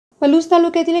पलूस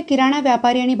तालुक्यातील किराणा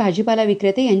व्यापारी आणि भाजीपाला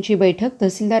विक्रेते यांची बैठक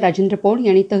तहसीलदार राजेंद्र पौळ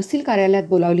यांनी तहसील कार्यालयात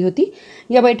बोलावली होती।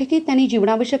 या बैठकीत त्यांनी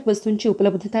जीवनावश्यक वस्तूंची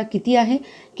उपलब्धता किती आहे,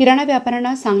 किराणा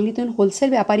व्यापाऱ्यांना सांगलीतून होलसेल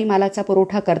व्यापारी मालाचा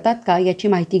पुरवठा करतात का याची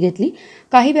माहिती घेतली।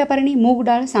 काही व्यापाऱ्यांनी मूग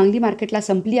डाळ सांगली मार्केटला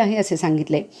संपली आहे असे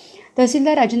सांगितले।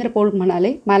 तहसीलदार राजेंद्र पौळ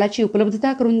म्हणाले, मालाची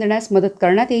उपलब्धता करून देण्यास मदत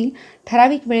करण्यात येईल।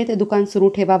 ठराविक वेळेत दुकान सुरू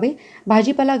ठेवावे,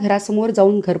 भाजीपाला घरासमोर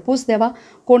जाऊन घरपोच द्यावा,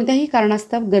 कोणत्याही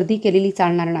कारणास्तव गर्दी केलेली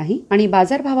चालणार नाही आणि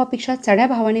बाजारभावापेक्षा चढ्या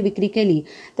भावाने विक्री केली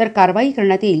तर कारवाई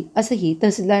करण्यात येईल असंही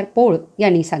तहसीलदार पौळ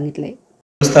यांनी सांगितले।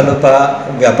 पलूस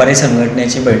तालुका व्यापारी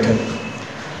संघटनेची बैठक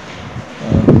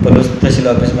पलूस तहसील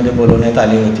ऑफिसमध्ये बोलवण्यात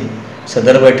आली होती।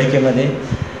 सदर बैठकीमध्ये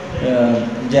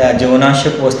ज्या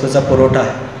जीवनावश्यक वस्तूचा पुरवठा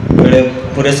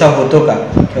पुरेसा होतो का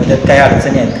किंवा त्यात काही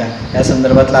अडचणी आहेत का या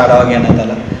संदर्भातला आढावा घेण्यात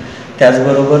आला।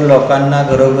 त्याचबरोबर लोकांना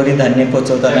घरोघरी धान्य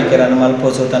पोचवताना, किराणा माल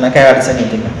पोचवताना काही अडचण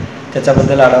येते का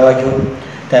त्याच्याबद्दल आढावा घेऊन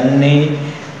त्यांनी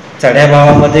चढ्या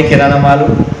भावामध्ये किराणा माल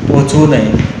पोचवू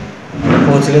नये,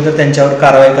 पोचले तर त्यांच्यावर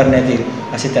कारवाई करण्यात येईल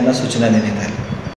अशी त्यांना सूचना देण्यात आली।